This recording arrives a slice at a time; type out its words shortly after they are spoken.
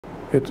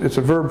It's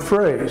a verb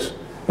phrase.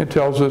 It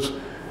tells us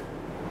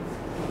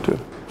to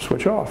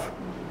switch off.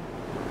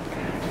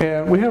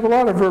 And we have a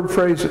lot of verb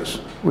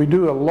phrases. We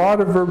do a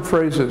lot of verb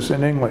phrases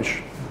in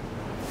English.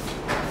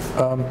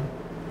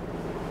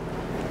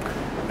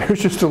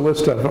 Here's just a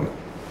list of them.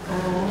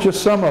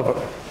 Just some of them.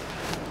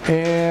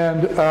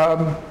 And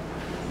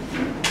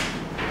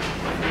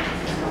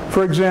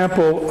for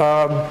example,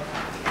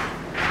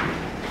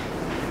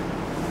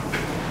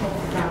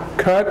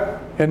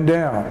 cut and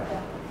down.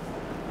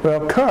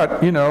 Well,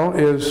 cut, you know,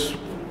 is,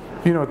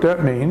 you know what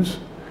that means.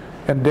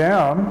 And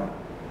down,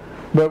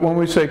 but when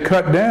we say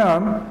cut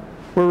down,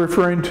 we're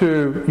referring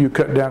to you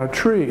cut down a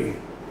tree.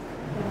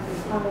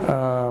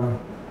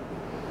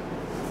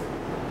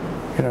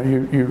 You know,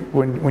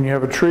 when you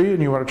have a tree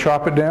and you want to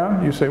chop it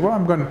down, you say, well,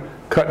 I'm going to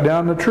cut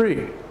down the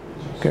tree.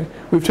 Okay?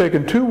 We've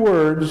taken two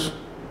words,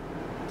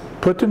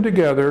 put them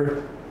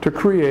together to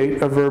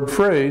create a verb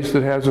phrase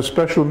that has a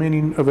special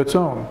meaning of its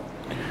own.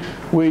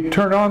 We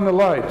turn on the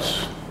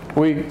lights.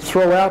 We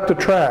throw out the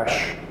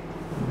trash.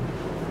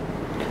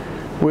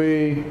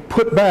 We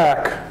put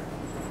back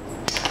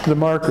the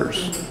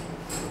markers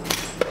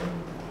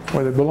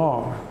where they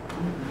belong.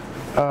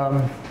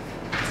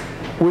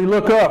 We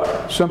look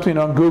up something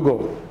on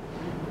Google.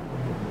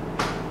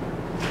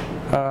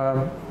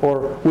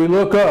 Or we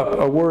look up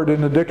a word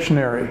in the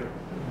dictionary.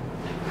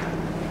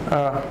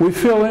 We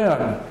fill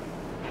in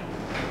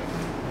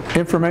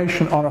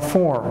information on a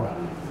form.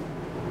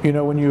 You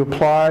know, when you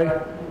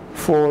apply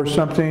for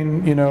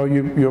something, you know,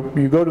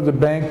 you go to the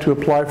bank to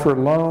apply for a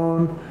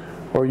loan,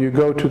 or you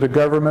go to the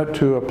government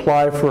to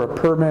apply for a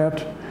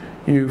permit,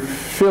 you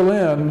fill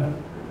in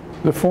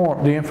the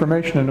form, the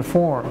information in the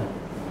form.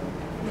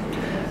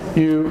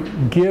 You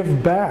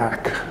give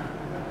back.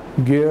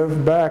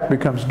 Give back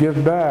becomes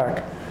give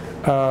back.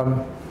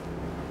 I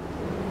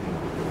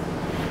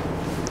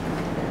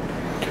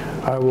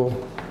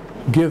will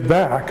give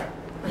back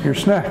your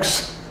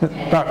snacks.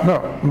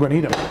 No, I'm going to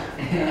eat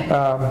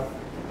them.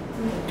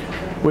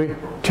 We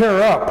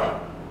tear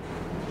up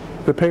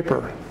the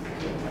paper.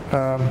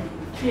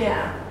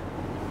 Yeah,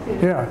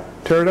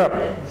 tear it up.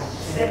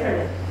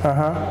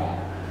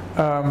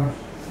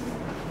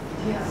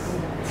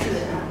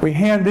 We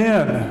hand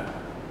in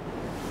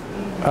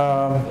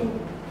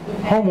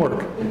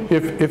homework.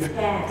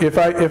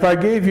 If I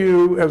gave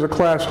you as a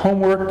class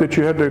homework that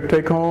you had to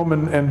take home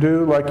and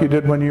do like you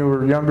did when you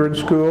were younger in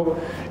school,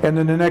 and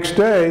then the next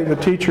day the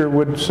teacher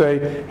would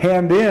say,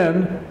 hand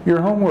in your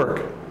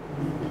homework,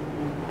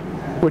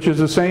 which is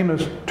the same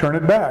as turn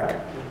it back.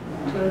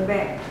 Turn it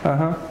back.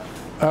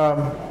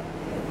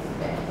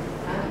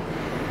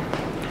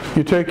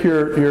 You take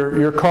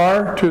your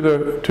car to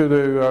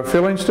the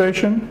filling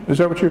station. Is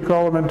that what you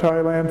call them in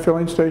Thailand?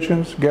 Filling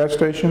stations, gas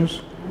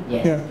stations.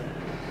 Yes. Yeah.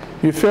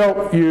 You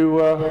fill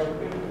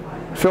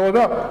it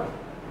up.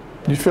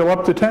 You fill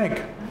up the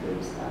tank.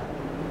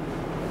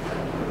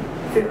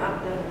 Fill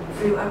up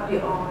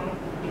the oil.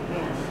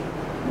 Yes.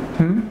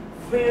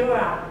 Fill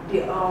up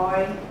the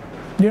oil.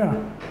 Yeah,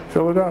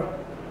 fill it up.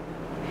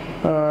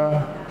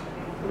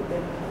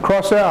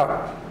 Cross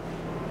out.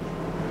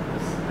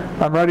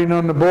 I'm writing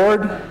on the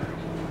board.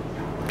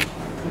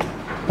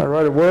 I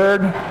write a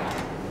word.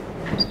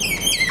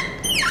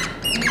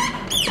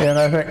 And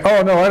I think,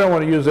 oh no, I don't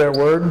want to use that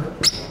word.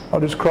 I'll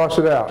just cross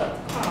it out.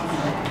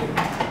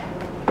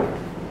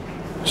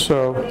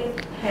 So.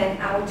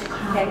 Handout.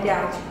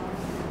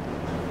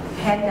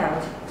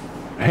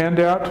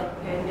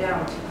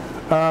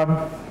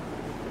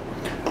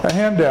 A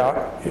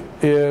handout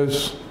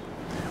is,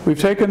 we've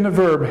taken the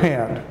verb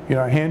hand. You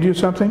know, I hand you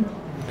something,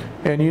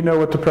 and you know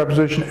what the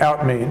preposition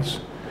out means.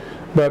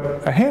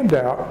 But a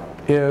handout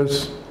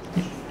is,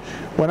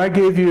 when I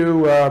gave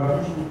you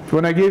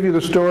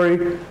the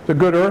story, The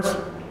Good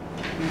Earth,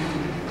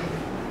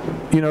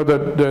 you know,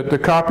 the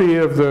copy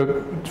of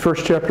the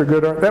first chapter,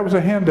 Good Earth, that was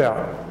a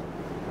handout.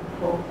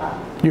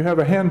 You have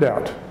a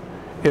handout.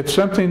 It's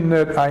something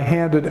that I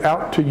handed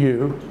out to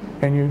you,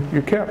 and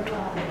you kept.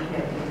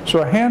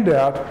 So a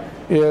handout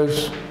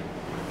is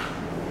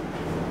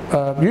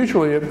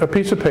usually a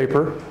piece of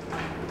paper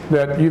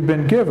that you've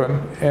been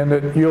given and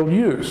that you'll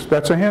use.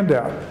 That's a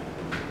handout.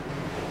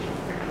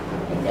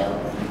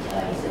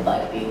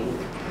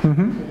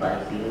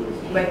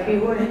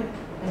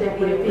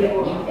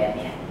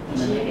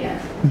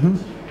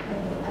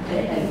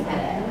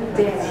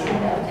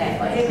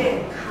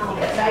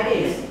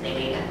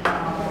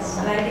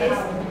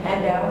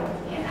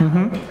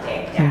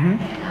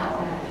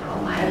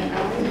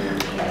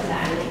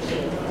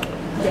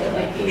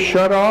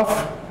 Shut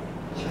off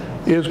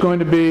is going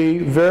to be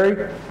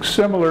very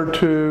similar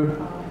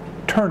to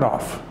turn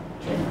off.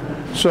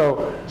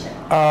 So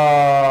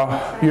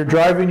you're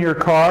driving your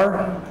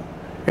car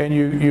and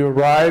you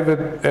arrive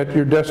at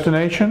your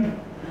destination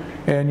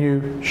and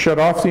you shut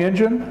off the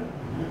engine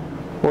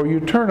or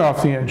you turn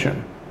off the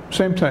engine.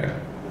 Same thing.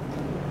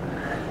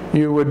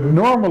 You would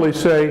normally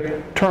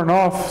say turn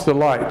off the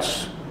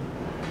lights.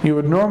 You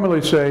would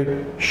normally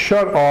say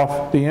shut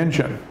off the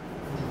engine.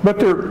 But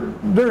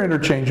they're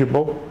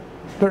interchangeable.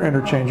 They're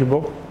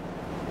interchangeable.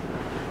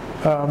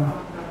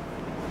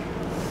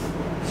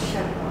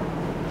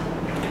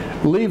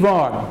 Leave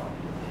on.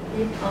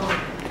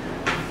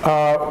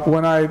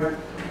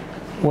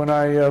 When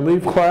I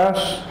leave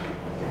class,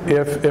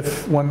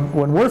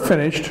 when we're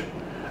finished,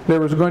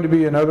 there was going to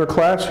be another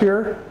class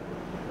here,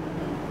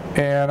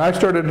 and I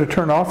started to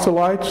turn off the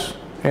lights,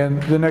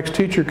 and the next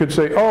teacher could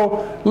say,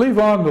 "Oh, leave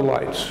on the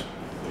lights.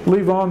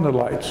 Leave on the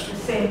lights,"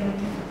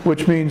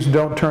 which means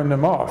don't turn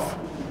them off.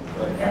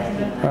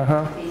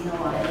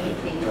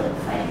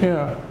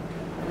 Yeah.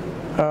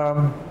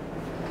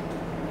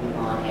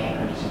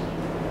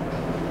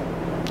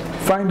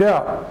 Find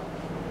out.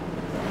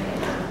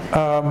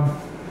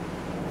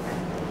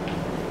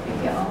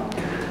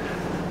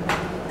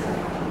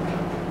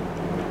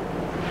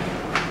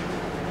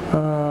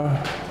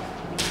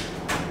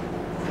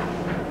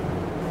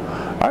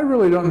 I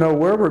really don't know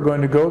where we're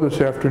going to go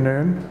this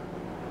afternoon,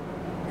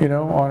 you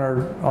know, on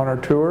our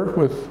tour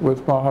with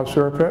Maha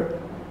Suraphet,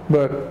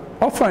 but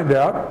I'll find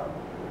out.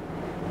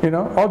 You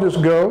know, I'll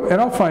just go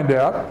and I'll find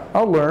out.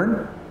 I'll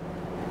learn.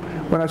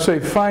 When I say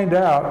find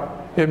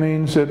out, it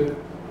means that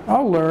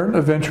I'll learn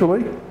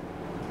eventually.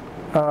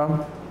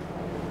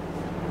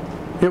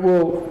 It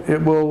will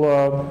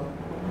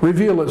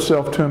reveal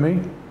itself to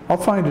me. I'll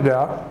find it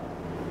out.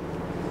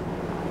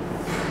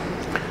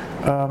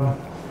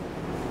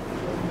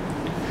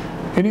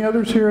 Any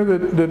others here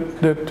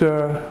that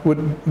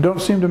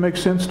don't seem to make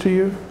sense to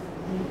you?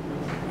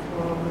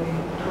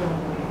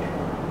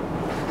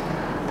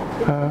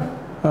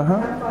 Find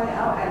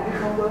out and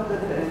recover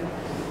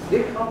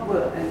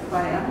discover and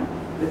find out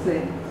the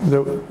same.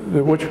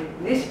 The which?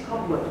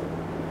 Discover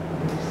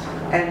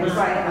and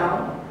find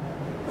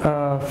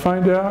out.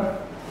 Find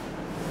out.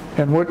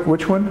 And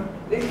which one?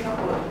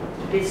 Discover.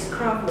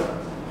 Discover.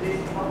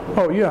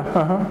 Oh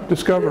yeah.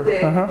 Discover.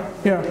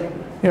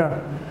 Yeah.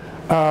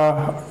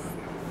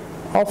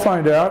 I'll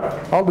find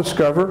out. I'll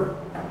discover.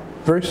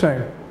 Very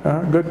same.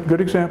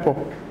 Good example.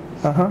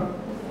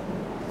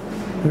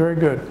 Very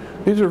good.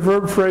 These are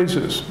verb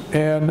phrases,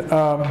 and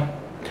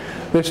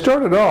they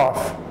started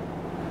off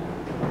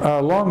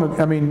a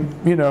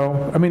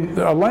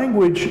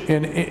language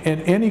in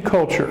any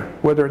culture,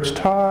 whether it's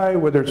Thai,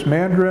 whether it's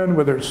Mandarin,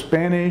 whether it's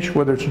Spanish,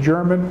 whether it's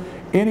German,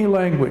 any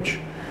language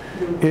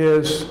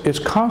is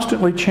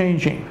constantly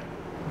changing.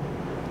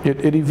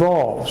 It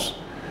evolves.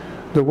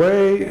 The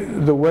way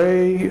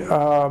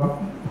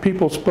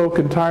people spoke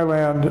in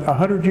Thailand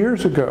 100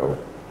 years ago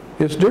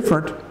is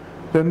different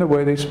than the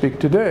way they speak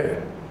today.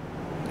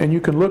 And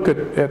you can look at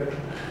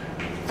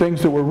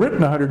things that were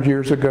written 100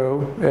 years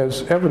ago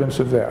as evidence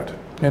of that.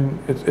 And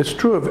it's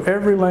true of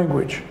every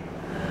language.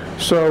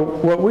 So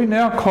what we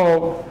now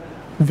call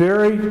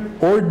very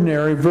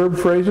ordinary verb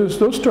phrases,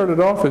 those started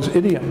off as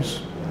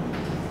idioms.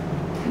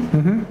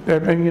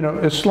 And you know,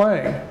 as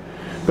slang.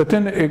 But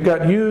then it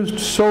got used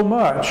so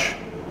much,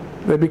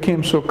 they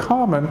became so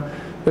common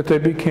that they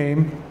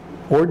became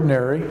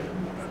ordinary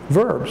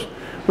verbs.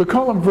 We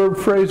call them verb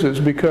phrases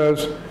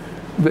because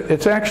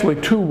it's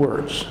actually two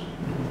words.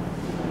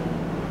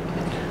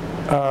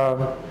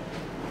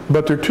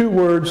 But they're two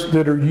words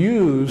that are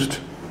used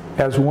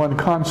as one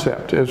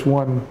concept, as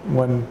one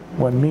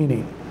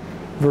meaning,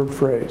 verb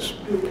phrase.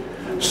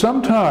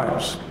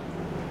 Sometimes,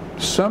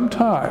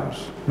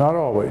 not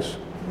always,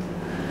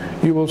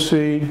 you will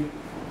see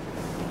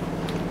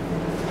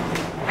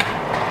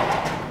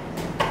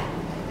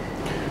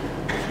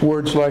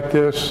words like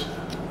this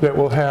that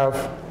will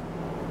have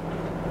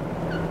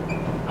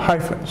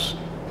hyphens.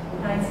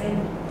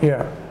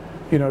 Yeah,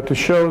 you know, to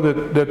show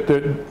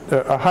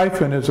that a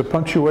hyphen is a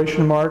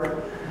punctuation mark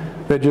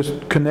that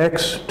just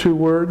connects two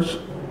words,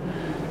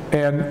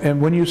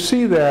 and when you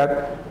see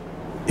that,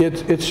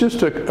 it's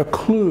just a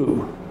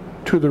clue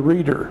to the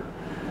reader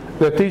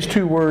that these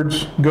two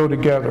words go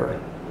together.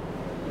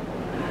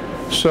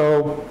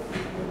 So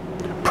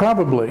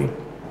probably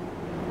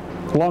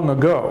long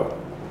ago,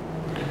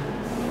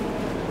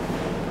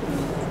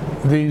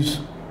 these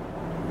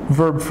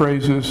verb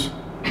phrases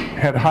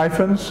had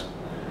hyphens,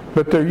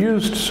 but they're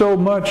used so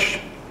much,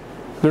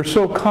 they're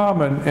so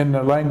common in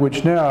the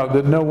language now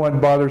that no one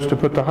bothers to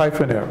put the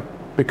hyphen in.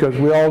 Because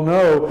we all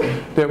know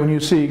that when you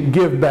see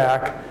give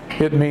back,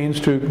 it means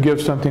to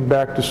give something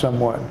back to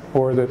someone.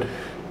 Or that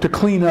to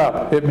clean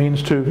up, it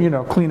means to, you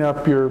know, clean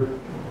up your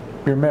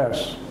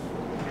mess.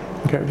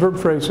 Okay, verb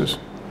phrases.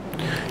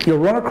 You'll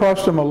run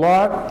across them a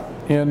lot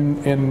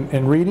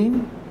in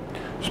reading,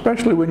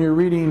 especially when you're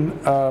reading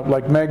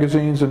like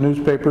magazines and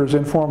newspapers,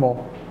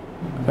 informal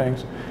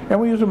things. And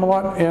we use them a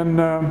lot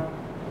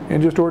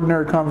in just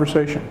ordinary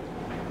conversation.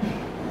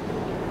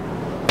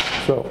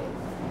 So,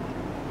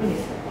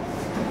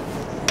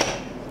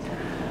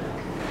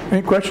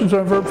 any questions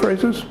on verb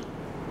phrases?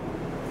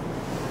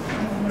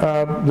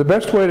 The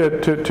best way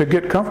to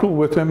get comfortable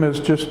with them is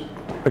just,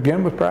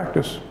 again, with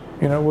practice.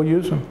 You know, we'll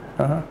use them.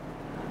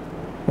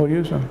 We'll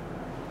use them.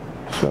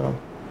 So,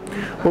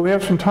 well, we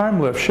have some time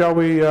left. Shall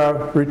we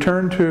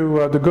return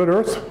to the good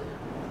earth?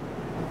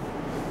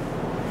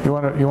 You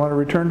want to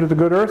return to the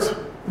good earth?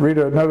 Read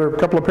another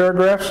couple of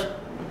paragraphs?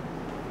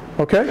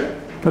 Okay,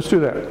 let's do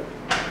that.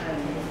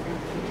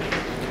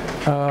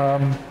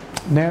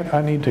 Nat,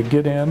 I need to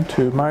get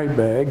into my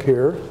bag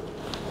here.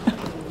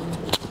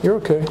 You're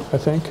okay, I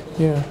think.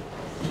 Yeah.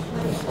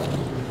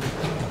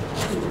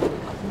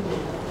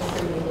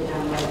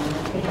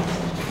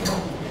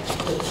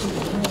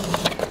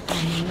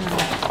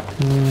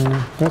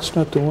 That's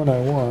not the one I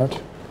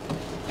want.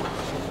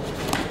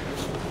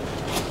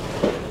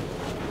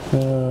 I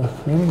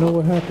don't know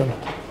what happened.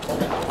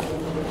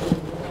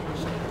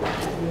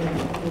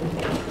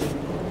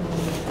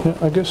 Yeah,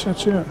 I guess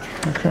that's it.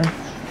 Okay.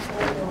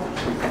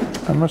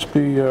 I must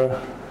be, I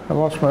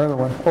lost my other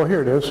one. Oh,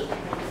 here it is.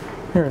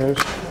 Here it is.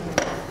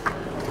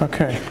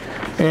 Okay.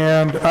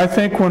 And I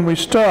think when we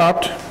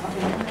stopped,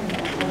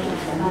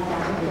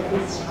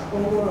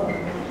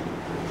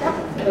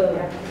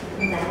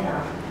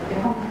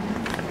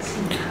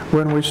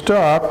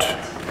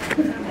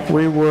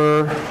 we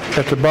were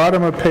at the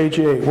bottom of page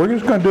 8. We're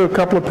just going to do a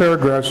couple of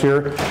paragraphs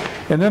here,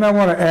 and then I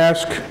want to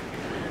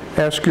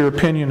ask your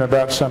opinion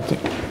about something.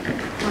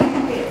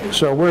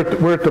 So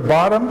we're at the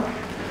bottom.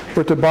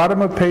 We're at the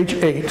bottom of page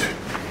 8,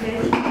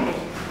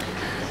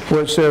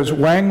 where it says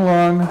Wang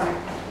Lung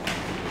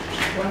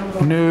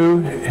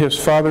knew his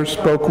father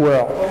spoke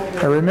well.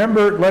 Now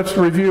remember, let's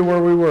review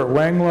where we were.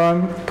 Wang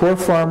Lung, poor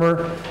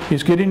farmer,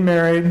 he's getting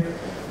married.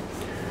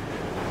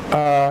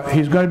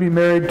 He's going to be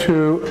married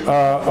to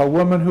a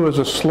woman who is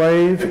a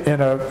slave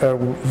in a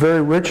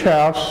very rich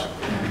house,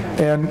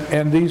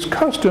 and these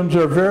customs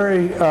are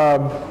very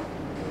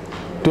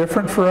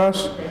different for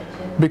us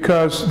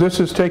because this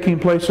is taking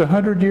place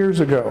 100 years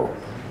ago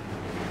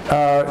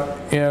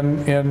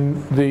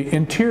in the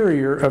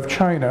interior of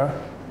China,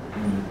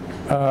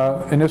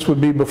 and this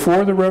would be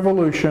before the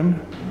revolution.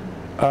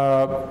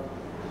 A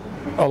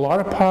lot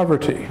of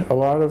poverty, a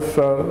lot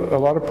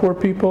of poor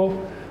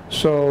people.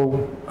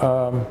 So